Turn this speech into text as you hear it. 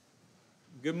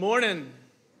Good morning.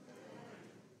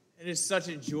 It is such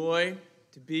a joy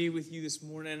to be with you this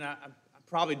morning. I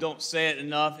probably don't say it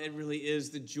enough. It really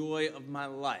is the joy of my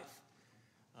life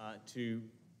to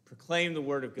proclaim the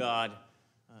Word of God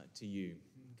to you.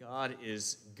 God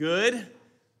is good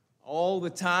all the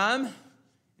time,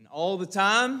 and all the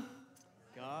time,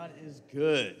 God is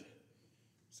good.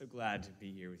 So glad to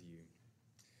be here with you.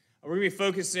 We're going to be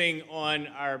focusing on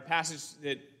our passage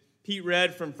that Pete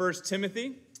read from 1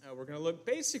 Timothy. We're going to look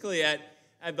basically at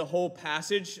the whole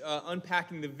passage,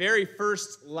 unpacking the very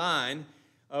first line.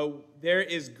 There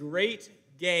is great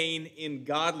gain in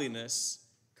godliness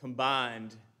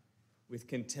combined with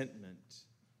contentment.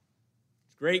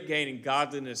 Great gain in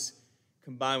godliness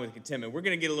combined with contentment. We're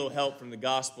going to get a little help from the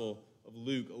Gospel of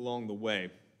Luke along the way.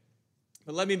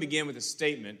 But let me begin with a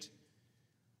statement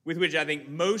with which I think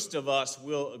most of us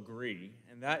will agree,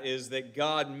 and that is that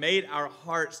God made our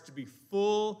hearts to be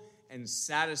full and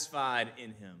satisfied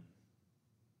in Him.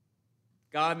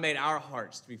 God made our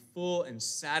hearts to be full and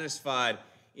satisfied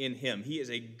in Him. He is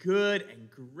a good and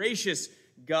gracious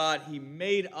God. He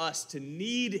made us to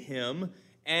need Him,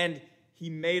 and He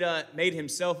made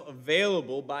Himself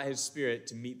available by His Spirit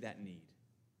to meet that need.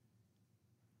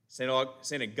 St.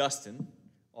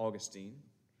 Augustine,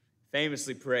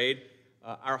 famously prayed,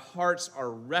 our hearts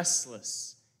are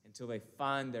restless until they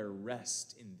find their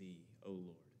rest in Thee, O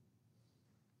Lord.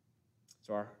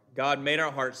 So God made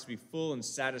our hearts to be full and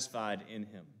satisfied in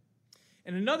Him.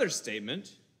 And another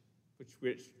statement,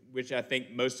 which I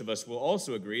think most of us will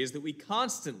also agree, is that we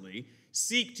constantly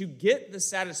seek to get the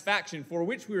satisfaction for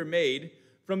which we were made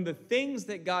from the things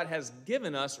that God has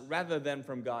given us rather than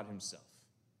from God Himself.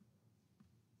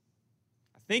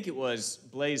 I think it was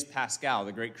Blaise Pascal,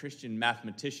 the great Christian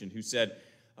mathematician, who said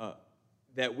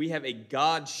that we have a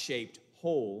God-shaped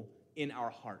hole in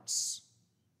our hearts.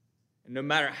 And no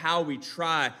matter how we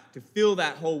try to fill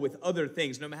that hole with other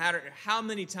things, no matter how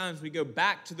many times we go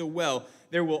back to the well,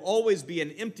 there will always be an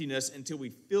emptiness until we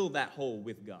fill that hole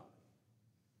with God.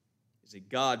 It's a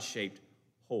God-shaped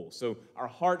hole. So our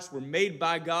hearts were made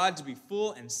by God to be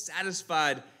full and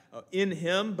satisfied in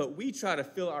Him, but we try to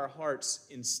fill our hearts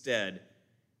instead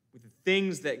with the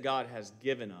things that God has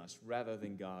given us rather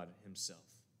than God Himself.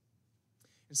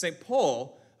 And St.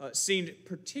 Paul seemed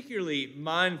particularly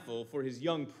mindful for his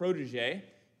young protege,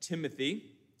 Timothy,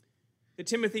 that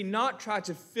Timothy not try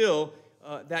to fill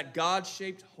that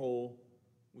God-shaped hole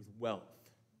with wealth.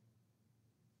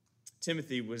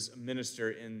 Timothy was a minister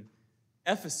in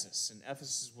Ephesus, and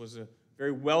Ephesus was a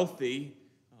very wealthy,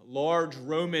 large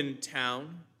Roman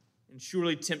town, and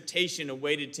surely temptation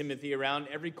awaited Timothy around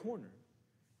every corner.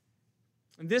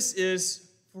 And this is,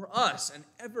 for us, an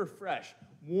ever-fresh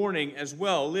warning as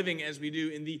well, living as we do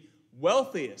in the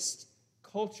wealthiest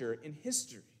culture in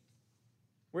history,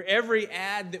 where every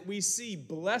ad that we see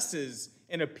blesses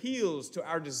and appeals to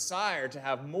our desire to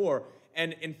have more,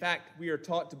 and in fact, we are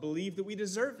taught to believe that we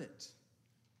deserve it.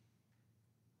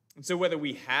 And so whether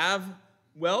we have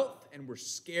wealth and we're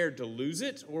scared to lose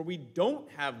it, or we don't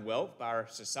have wealth by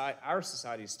our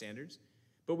society's standards,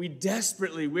 but we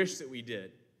desperately wish that we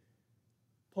did,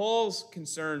 Paul's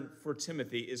concern for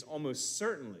Timothy is almost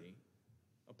certainly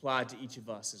applied to each of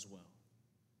us as well.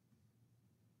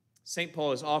 St.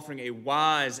 Paul is offering a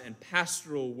wise and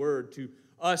pastoral word to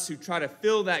us who try to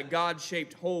fill that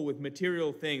God-shaped hole with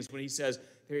material things when he says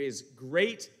there is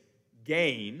great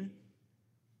gain.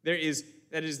 There is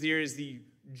the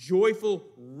joyful,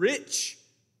 rich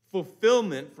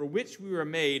fulfillment for which we were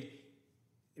made.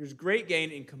 There's great gain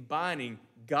in combining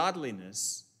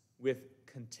godliness with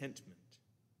contentment.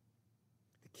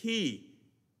 Key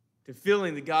to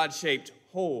filling the God-shaped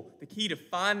hole, the key to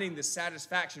finding the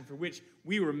satisfaction for which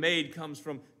we were made comes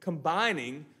from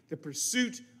combining the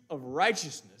pursuit of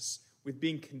righteousness with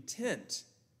being content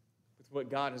with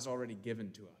what God has already given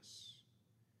to us.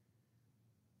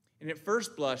 And at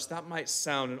first blush, that might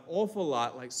sound an awful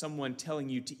lot like someone telling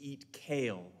you to eat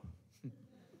kale.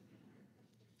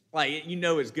 Like, you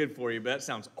know it's good for you, but that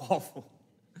sounds awful.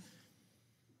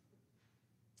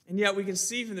 And yet we can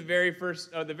see from the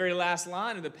very last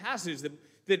line of the passage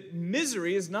that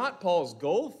misery is not Paul's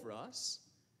goal for us.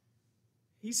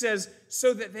 He says,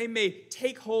 so that they may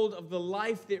take hold of the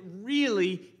life that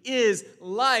really is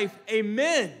life.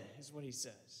 Amen, is what he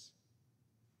says.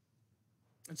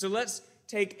 And so let's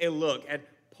take a look at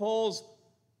Paul's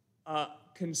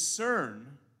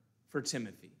concern for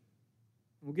Timothy.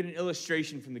 We'll get an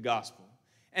illustration from the gospel.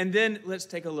 And then let's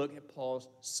take a look at Paul's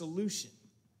solution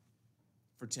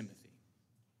for Timothy.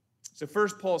 So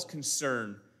first, Paul's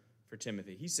concern for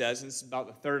Timothy. He says, and this is about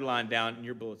the third line down in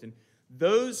your bulletin,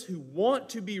 those who want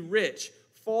to be rich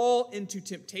fall into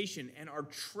temptation and are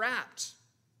trapped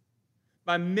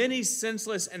by many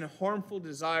senseless and harmful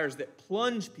desires that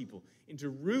plunge people into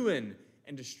ruin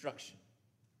and destruction.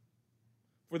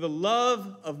 For the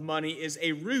love of money is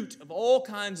a root of all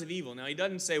kinds of evil. Now, he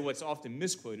doesn't say what's often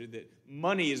misquoted, that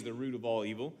money is the root of all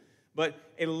evil, but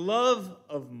a love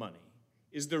of money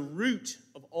is the root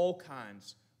of all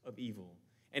kinds of evil.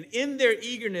 And in their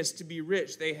eagerness to be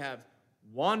rich, they have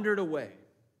wandered away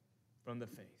from the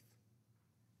faith.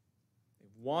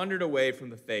 They've wandered away from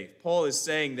the faith. Paul is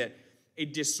saying that a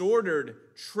disordered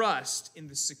trust in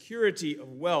the security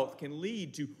of wealth can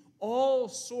lead to all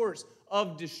sorts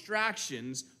of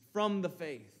distractions from the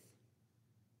faith.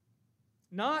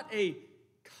 Not a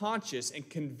conscious and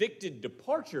convicted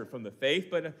departure from the faith,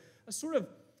 but a sort of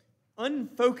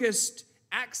unfocused,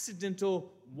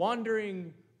 accidental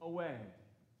wandering away,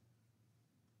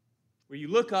 where you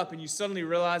look up and you suddenly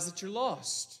realize that you're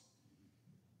lost.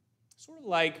 Sort of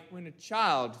like when a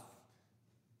child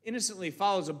innocently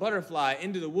follows a butterfly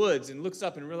into the woods and looks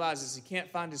up and realizes he can't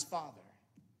find his father.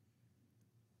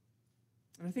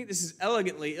 And I think this is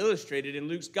elegantly illustrated in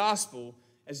Luke's gospel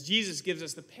as Jesus gives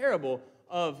us the parable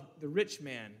of the rich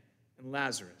man and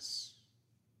Lazarus.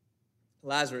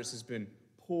 Lazarus has been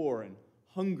poor and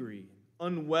hungry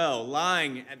and unwell,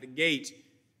 lying at the gate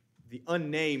of the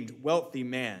unnamed wealthy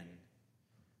man.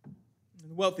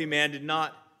 The wealthy man did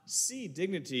not see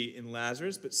dignity in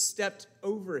Lazarus, but stepped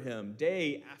over him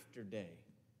day after day,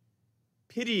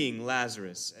 pitying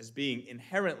Lazarus as being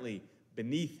inherently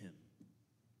beneath him.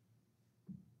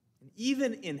 And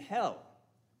even in hell,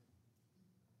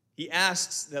 he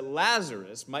asks that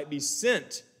Lazarus might be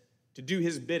sent to do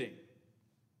his bidding,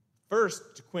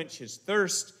 first to quench his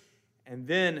thirst, and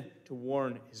then to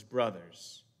warn his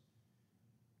brothers.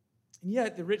 And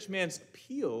yet, the rich man's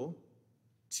appeal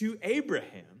to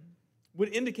Abraham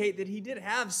would indicate that he did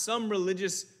have some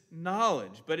religious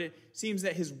knowledge, but it seems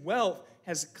that his wealth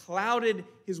has clouded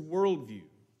his worldview.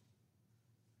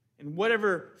 And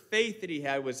whatever faith that he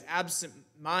had was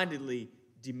absent-mindedly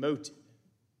demoted.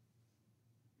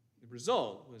 The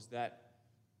result was that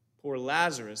poor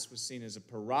Lazarus was seen as a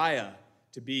pariah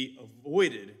to be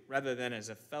avoided rather than as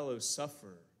a fellow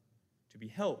sufferer to be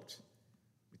helped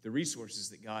with the resources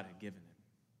that God had given him.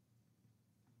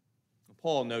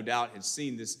 Paul, no doubt, had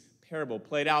seen this parable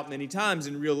played out many times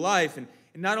in real life, and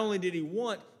not only did he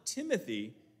want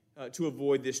Timothy to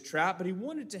avoid this trap, but he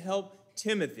wanted to help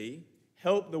Timothy,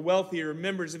 help the wealthier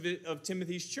members of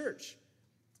Timothy's church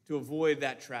to avoid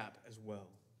that trap as well.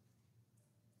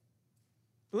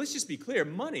 But let's just be clear,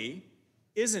 money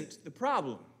isn't the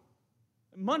problem.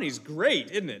 Money's great,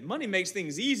 isn't it? Money makes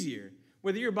things easier.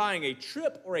 Whether you're buying a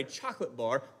trip or a chocolate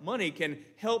bar, money can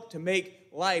help to make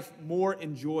life more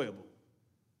enjoyable.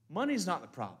 Money's not the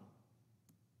problem.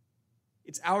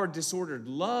 It's our disordered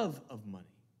love of money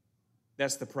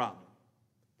that's the problem.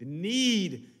 The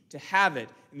need to have it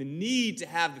and the need to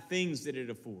have the things that it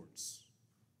affords.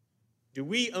 Do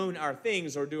we own our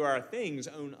things or do our things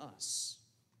own us?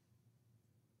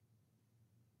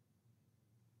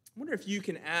 I wonder if you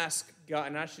can ask God,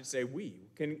 and I should say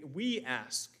can we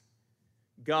ask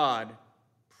God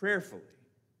prayerfully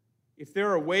if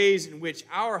there are ways in which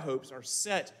our hopes are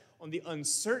set on the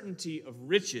uncertainty of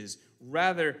riches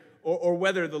or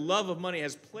whether the love of money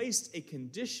has placed a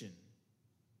condition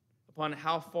upon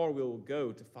how far we will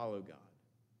go to follow God.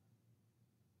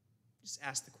 Just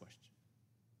ask the question.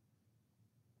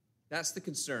 That's the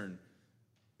concern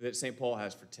that St. Paul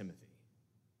has for Timothy.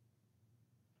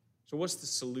 So what's the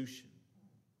solution?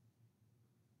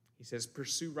 He says,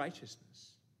 pursue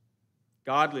righteousness,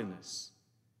 godliness,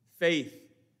 faith,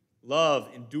 love,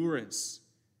 endurance,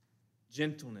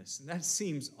 gentleness. And that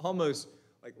seems almost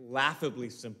like laughably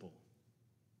simple.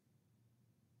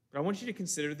 But I want you to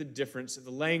consider the difference of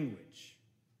the language.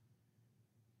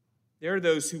 There are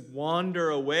those who wander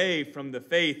away from the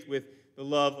faith with the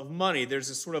love of money. There's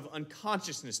a sort of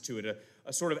unconsciousness to it,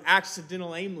 a sort of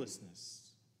accidental aimlessness.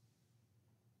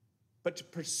 But to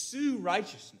pursue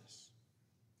righteousness,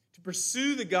 to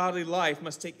pursue the godly life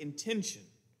must take intention,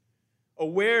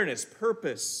 awareness,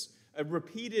 purpose, a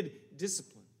repeated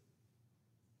discipline.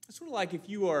 It's sort of like if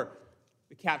you are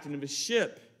the captain of a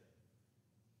ship,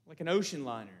 like an ocean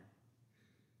liner.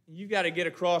 You've got to get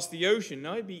across the ocean.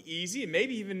 Now, it'd be easy and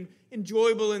maybe even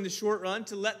enjoyable in the short run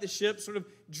to let the ship sort of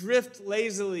drift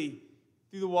lazily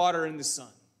through the water in the sun.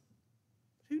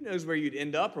 Who knows where you'd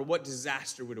end up or what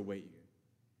disaster would await you?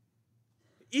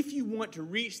 If you want to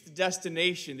reach the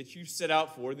destination that you set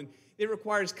out for, then it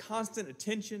requires constant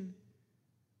attention,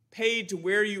 paid to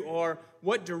where you are,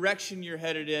 what direction you're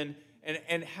headed in,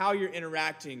 and how you're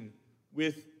interacting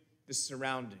with the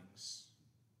surroundings.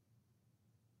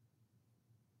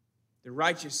 The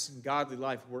righteous and godly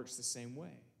life works the same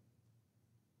way.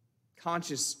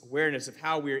 Conscious awareness of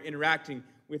how we are interacting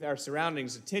with our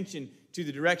surroundings, attention to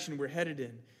the direction we're headed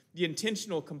in. The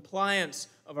intentional compliance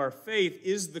of our faith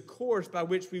is the course by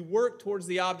which we work towards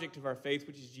the object of our faith,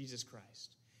 which is Jesus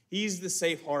Christ. He's the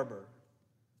safe harbor.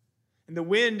 And the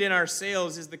wind in our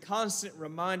sails is the constant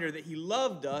reminder that he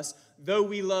loved us, though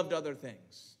we loved other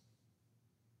things.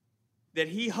 That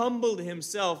he humbled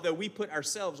himself, though we put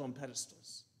ourselves on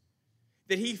pedestals.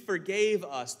 That he forgave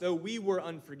us, though we were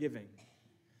unforgiving.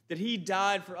 That he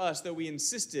died for us, though we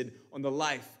insisted on the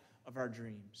life of our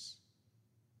dreams.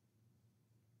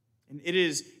 And it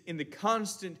is in the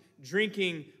constant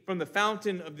drinking from the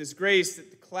fountain of this grace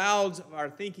that the clouds of our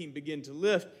thinking begin to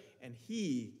lift, and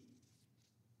he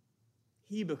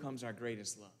becomes our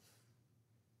greatest love.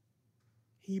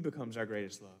 He becomes our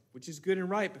greatest love, which is good and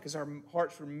right because our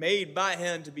hearts were made by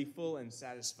him to be full and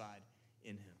satisfied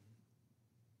in him.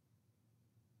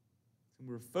 And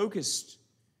we're focused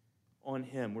on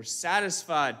him. We're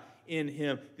satisfied in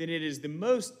him. Then it is the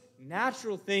most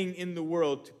natural thing in the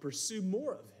world to pursue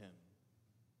more of him.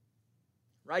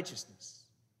 Righteousness,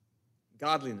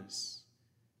 godliness,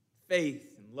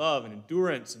 faith and love and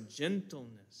endurance and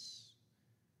gentleness.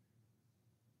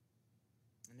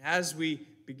 And as we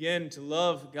begin to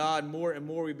love God more and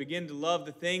more, we begin to love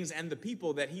the things and the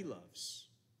people that he loves.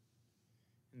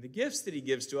 And the gifts that he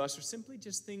gives to us are simply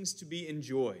just things to be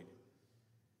enjoyed,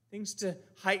 things to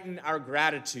heighten our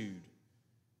gratitude,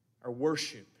 our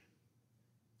worship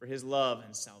for his love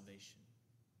and salvation.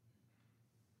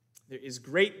 There is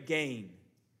great gain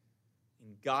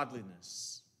in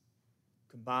godliness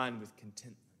combined with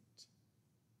contentment.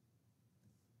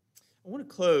 I want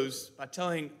to close by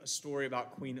telling a story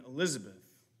about Queen Elizabeth.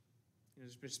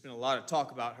 There's been a lot of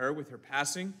talk about her with her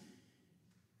passing.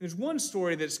 There's one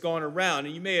story that's gone around,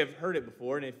 and you may have heard it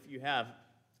before, and if you have,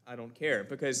 I don't care,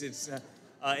 because it's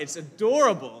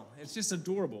adorable. It's just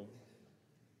adorable.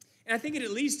 And I think it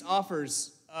at least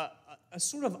offers a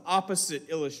sort of opposite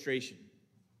illustration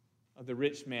of the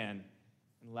rich man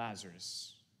and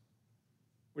Lazarus,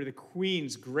 where the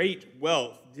queen's great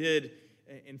wealth did,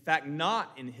 in fact,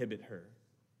 not inhibit her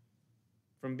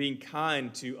from being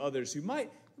kind to others who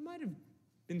might have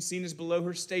been seen as below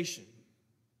her station.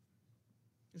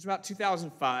 It was about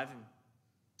 2005, and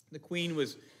the queen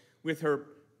was with her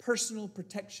personal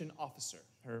protection officer,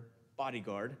 her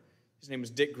bodyguard. His name was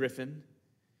Dick Griffin.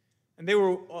 And they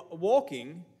were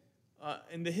walking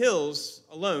in the hills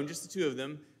alone, just the two of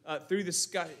them, through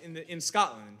in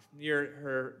Scotland,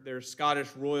 near their Scottish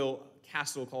royal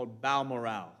castle called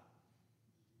Balmoral.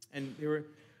 And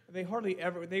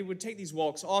they would take these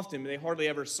walks often, but they hardly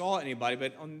ever saw anybody.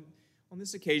 But on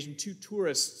this occasion, two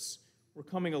tourists were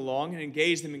coming along and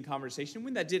engaged them in conversation. And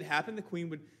when that did happen, the queen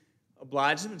would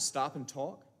oblige them and stop and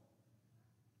talk.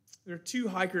 There were two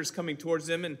hikers coming towards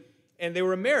them, and they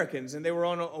were Americans, and they were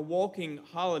on a walking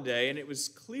holiday, and it was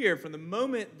clear from the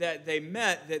moment that they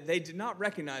met that they did not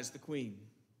recognize the queen.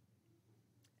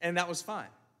 And that was fine.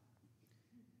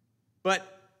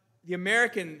 But the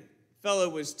American fellow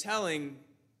was telling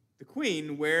the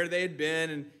queen where they had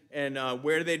been and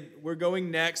where they were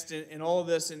going next and all of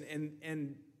this,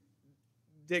 and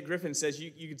Dick Griffin says,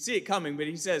 you could see it coming, but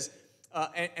he says,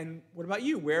 and what about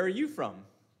you? Where are you from?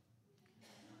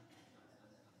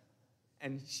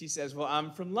 And she says, well,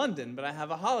 I'm from London, but I have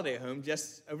a holiday home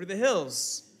just over the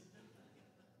hills.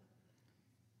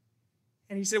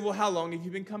 And he said, well, how long have you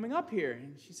been coming up here?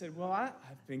 And she said, well,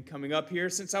 I've been coming up here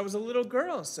since I was a little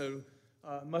girl, so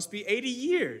it must be 80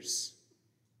 years.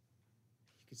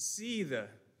 You could see the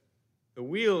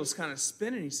wheels kind of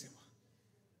spinning. He said,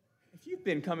 well, if you've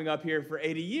been coming up here for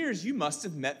 80 years, you must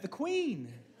have met the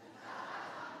queen.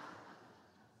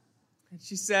 And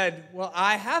she said, well,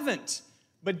 I haven't.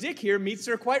 But Dick here meets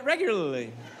her quite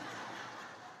regularly.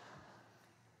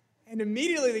 And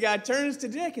immediately the guy turns to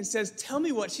Dick and says, tell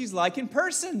me what she's like in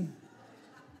person.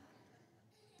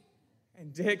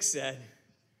 And Dick said,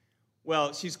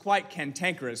 well, she's quite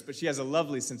cantankerous, but she has a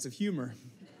lovely sense of humor.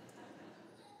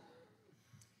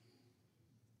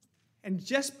 And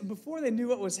just before they knew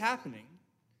what was happening,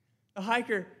 the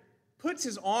hiker puts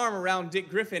his arm around Dick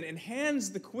Griffin and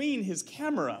hands the queen his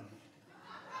camera.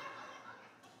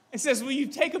 And says, will you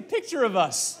take a picture of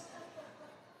us?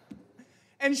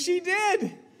 And she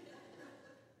did.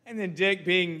 And then Dick,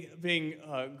 being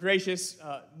gracious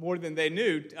more than they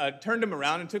knew, turned him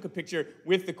around and took a picture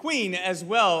with the queen as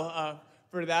well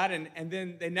for that. And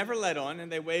then they never let on,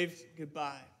 and they waved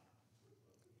goodbye.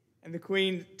 And the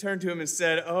queen turned to him and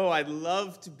said, oh, I'd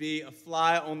love to be a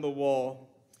fly on the wall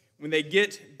when they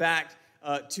get back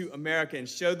to America and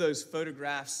show those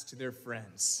photographs to their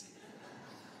friends.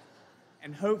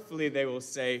 and hopefully they will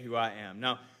say who I am.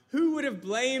 Now, who would have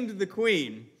blamed the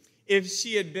queen if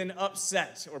she had been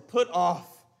upset or put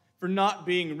off for not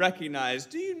being recognized?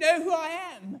 Do you know who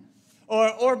I am?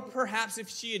 Or perhaps if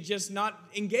she had just not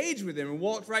engaged with him and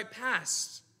walked right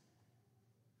past.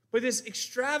 But this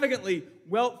extravagantly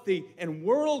wealthy and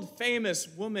world-famous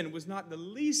woman was not the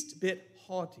least bit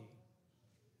haughty.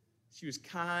 She was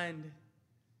kind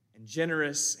and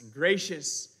generous and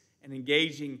gracious and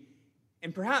engaging.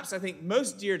 And perhaps, I think,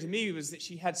 most dear to me was that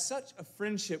she had such a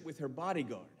friendship with her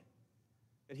bodyguard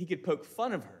that he could poke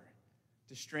fun of her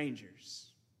to strangers.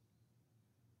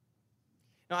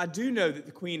 Now, I do know that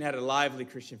the queen had a lively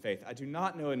Christian faith. I do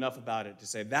not know enough about it to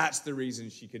say that's the reason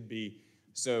she could be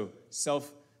so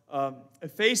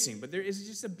self-effacing. But there is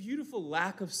just a beautiful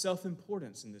lack of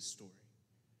self-importance in this story.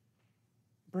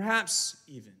 Perhaps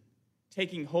even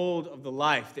taking hold of the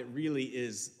life that really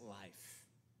is life.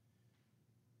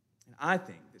 And I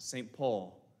think that St.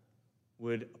 Paul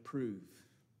would approve.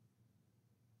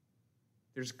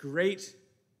 There's great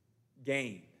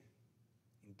gain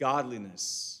in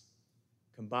godliness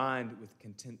combined with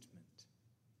contentment.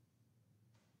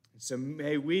 And so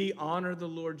may we honor the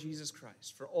Lord Jesus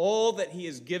Christ for all that he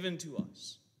has given to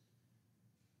us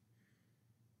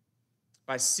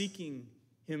by seeking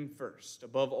him first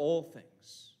above all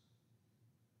things,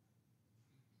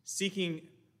 seeking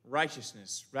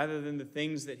righteousness rather than the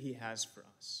things that he has for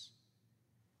us,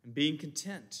 and being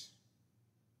content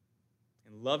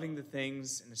and loving the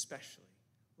things and especially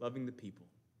loving the people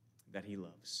that he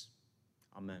loves.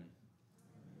 Amen.